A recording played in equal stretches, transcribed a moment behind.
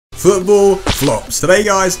football flops. Today,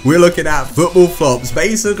 guys, we're looking at football flops.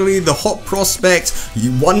 Basically, the hot prospects,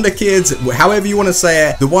 you wonder kids, however you want to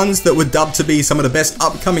say it, the ones that were dubbed to be some of the best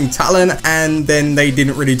upcoming talent, and then they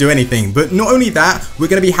didn't really do anything. But not only that, we're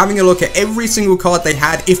going to be having a look at every single card they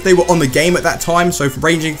had if they were on the game at that time. So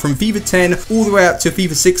ranging from FIFA 10 all the way up to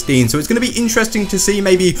FIFA 16. So it's going to be interesting to see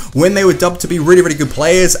maybe when they were dubbed to be really, really good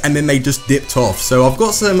players and then they just dipped off. So I've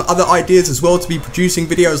got some other ideas as well to be producing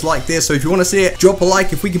videos like this. So if you want to see it, drop a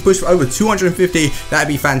like. If we can push for over 250, that'd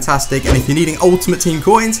be fantastic. And if you're needing Ultimate Team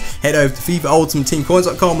coins, head over to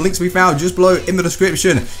FIFAUltimateTeamCoins.com. Links will be found just below in the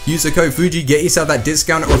description. Use the code Fuji, get yourself that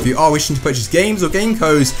discount. Or if you are wishing to purchase games or game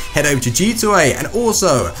codes, head over to G2A and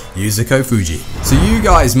also use the code Fuji. So you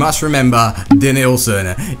guys must remember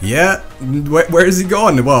Denilson. Yeah, where has he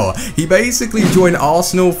gone? Well, he basically joined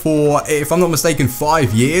Arsenal for, if I'm not mistaken,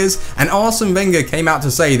 5 years. And Arsene Wenger came out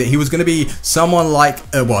to say that he was going to be someone like,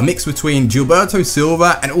 well, a mix between Gilberto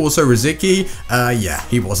Silva and also Rosicky. Yeah,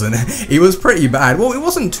 he wasn't. He was pretty bad. Well, it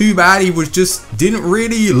wasn't too bad. He was just didn't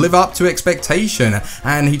really live up to expectation,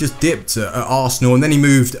 and he just dipped at Arsenal, and then he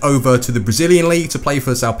moved over to the Brazilian league to play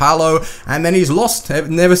for Sao Paulo, and then he's lost.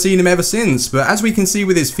 Never seen him ever since. But as we can see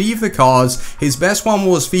with his FIFA cards, his best one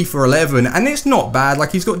was FIFA 11, and it's not bad.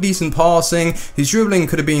 Like, he's got decent passing. His dribbling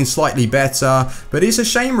could have been slightly better, but it's a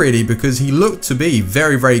shame really because he looked to be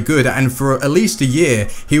very, very good, and for at least a year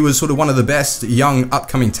he was sort of one of the best young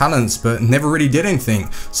upcoming talents, but never really did anything.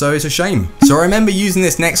 So it's a shame. So I remember using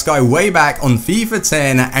this next guy way back on FIFA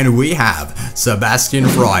 10, and we have Sebastian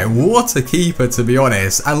Fry. What a keeper, to be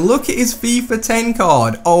honest. And look at his FIFA 10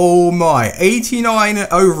 card. Oh my, 89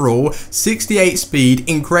 overall, 68 speed,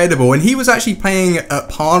 incredible. And he was actually playing at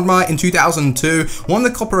Parma in 2002, won the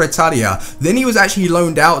Coppa Italia. Then he was actually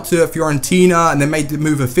loaned out to Fiorentina and then made the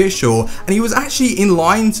move official, and he was actually in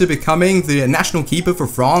line to becoming the national keeper for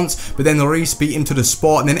France, but then Lloris beat him to the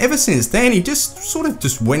spot, and then ever since then he just sort of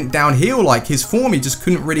just went downhill. Like, his form, he just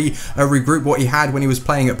couldn't really regroup what he had when he was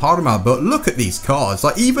playing at Parma. But look at these cards.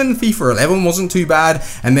 Like, even FIFA 11 wasn't too bad,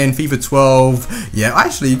 and then FIFA 12, yeah,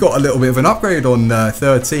 actually he got a little bit of an upgrade on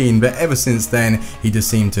 13, but ever since then he just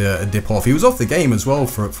seemed to dip off. He was off the game as well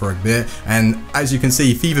for a bit, and as you can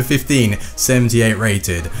see, FIFA 15, 78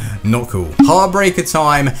 rated. Not cool. Heartbreaker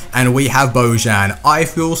time, and we have Bojan. I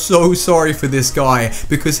feel so sorry for this guy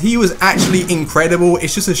because he was actually incredible.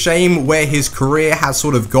 It's just a shame where his career has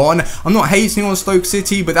sort of gone. I'm not hating on Stoke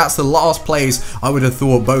City, but that's the last place I would have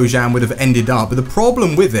thought Bojan would have ended up. But the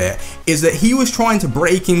problem with it is that he was trying to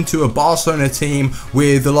break into a Barcelona team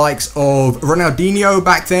with the likes of Ronaldinho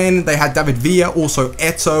back then. They had David Villa, also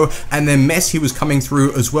Eto'o, and then Messi was coming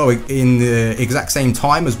through as well in the exact same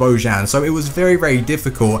time as Bojan. So it was very, very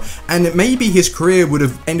difficult, and maybe his career would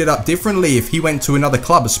have ended up differently if he went to another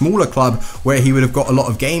club, a smaller club, where he would have got a lot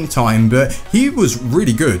of game time. But he was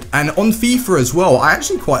really good, and on FIFA as well, I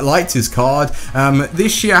actually quite liked his card.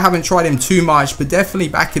 This year I haven't tried him too much, but definitely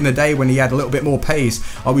back in the day when he had a little bit more pace,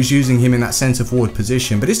 I was using him in that centre forward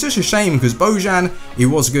position. But it's just a shame because Bojan, he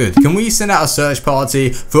was good. Can we send out a search party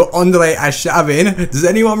for Andrei Ashavin? Does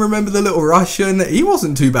anyone remember the little Russian? He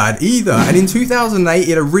wasn't too bad either, and in 2008 he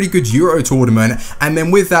had a really good Euro tournament, and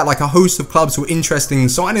then with that, like, a host of clubs were interested in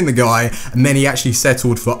signing the guy, and then he actually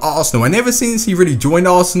settled for Arsenal. And ever since he really joined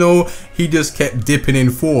Arsenal, he just kept dipping in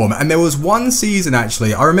form. And there was one season,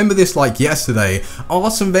 actually, I remember this like yesterday,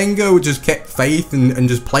 Arsene Wenger just kept faith and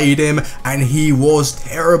just played him, and he was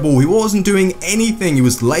terrible. He wasn't doing anything. He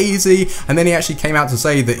was lazy, and then he actually came out to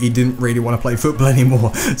say that he didn't really want to play football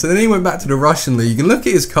anymore. So then he went back to the Russian league. You can look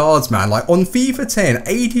at his cards, man. Like, on FIFA 10,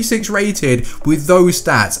 86 rated with those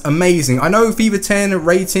stats. Amazing. I know FIFA 10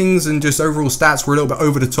 ratings and just overall stats were a little bit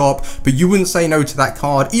over the top, but you wouldn't say no to that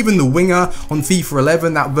card. Even the winger on FIFA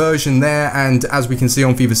 11, that version there, and as we can see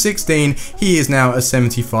on FIFA 16, he is now a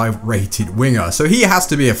 75 rated winger. So he has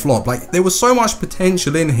to be a flop. Like, there was so much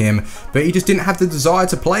potential in him, but he just didn't have the desire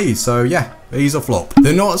to play. So yeah, he's a flop.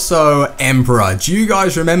 The not so Emperor. Do you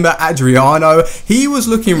guys remember Adriano? He was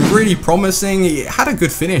looking really promising. He had a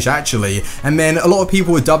good finish actually, and then a lot of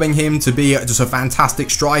people were dubbing him to be just a fantastic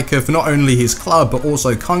striker for not only his club but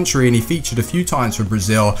also country, and he featured a few times for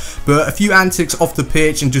Brazil. But a few antics off the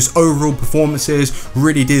pitch and just overall performances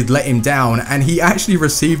really did let him down, and he actually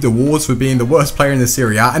received awards for being the worst player in the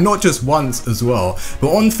Serie A, and not just once as well. But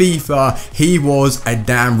on FIFA, he was a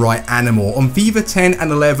damn right animal. On FIFA 10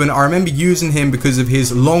 and 11, I remember using chosen him because of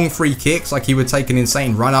his long free kicks, like he would take an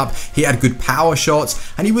insane run up. He had good power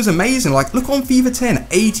shots, and he was amazing. Like, look on FIFA 10,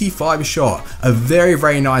 85 shot. A very,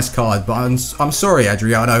 very nice card, but I'm sorry,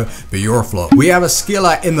 Adriano, but you're a flop. We have a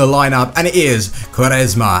skiller in the lineup, and it is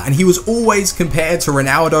Quaresma, and he was always compared to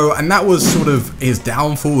Ronaldo, and that was sort of his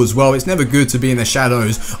downfall as well. It's never good to be in the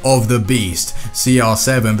shadows of the beast,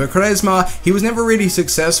 CR7, but Quaresma, he was never really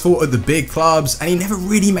successful at the big clubs, and he never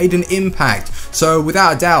really made an impact. So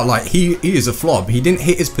without a doubt, like, he is a flop. He didn't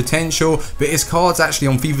hit his potential, but his cards actually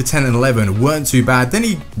on FIFA 10 and 11 weren't too bad. Then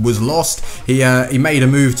he was lost. He made a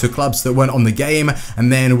move to clubs that weren't on the game,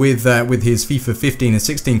 and then with his FIFA 15 and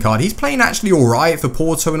 16 card, he's playing actually alright for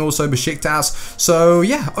Porto and also Besiktas. So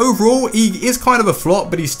yeah, overall he is kind of a flop,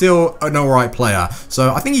 but he's still an alright player.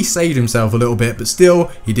 So I think he saved himself a little bit, but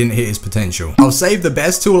still he didn't hit his potential. I'll save the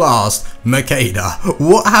best till last. Makeda.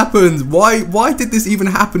 What happened? Why did this even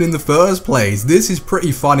happen in the first place? This is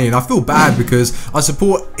pretty funny, and I feel bad because I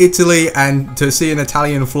support Italy, and to see an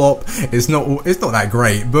Italian flop, it's not that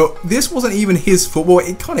great. But this wasn't even his fault. Well,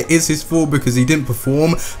 it kind of is his fault because he didn't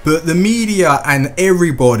perform, but the media and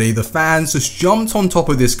everybody, the fans, just jumped on top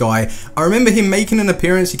of this guy. I remember him making an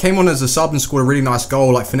appearance. He came on as a sub and scored a really nice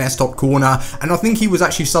goal, like finesse top corner, and I think he was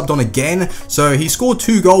actually subbed on again. So he scored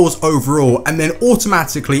 2 goals overall, and then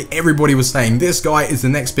automatically everybody was saying this guy is the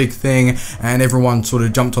next big thing, and everyone sort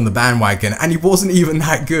of jumped on the bandwagon, and he wasn't even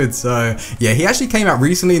that good. So yeah, he actually came out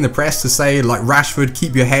recently in the press to say, like, Rashford,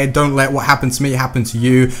 keep your head, don't let what happened to me happen to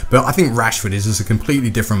you. But I think Rashford is just a completely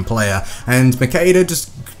different player, and Makeda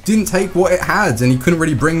just didn't take what it had, and he couldn't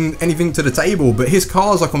really bring anything to the table. But his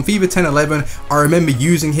cards, like on FIFA 10-11, I remember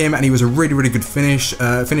using him, and he was a really, really good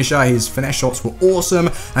finisher. His finesse shots were awesome,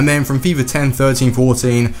 and then from FIFA 10, 13,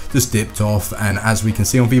 14, just dipped off, and as we can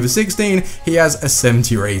see on FIFA 16, he has a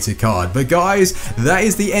 70 rated card. But guys, that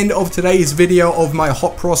is the end of today's video of my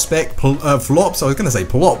hot prospect flops. I was going to say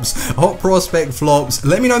plops. Hot prospect flops.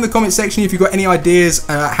 Let me know in the comment section if you've got any ideas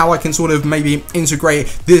how I can sort of maybe integrate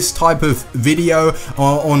this type of video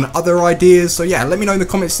on other ideas. So yeah, let me know in the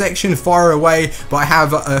comment section, fire away. But I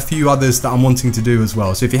have a few others that I'm wanting to do as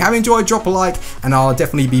well. So if you have enjoyed, drop a like, and I'll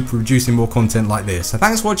definitely be producing more content like this. So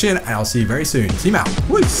thanks for watching, and I'll see you very soon. See you out.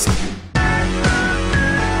 Peace.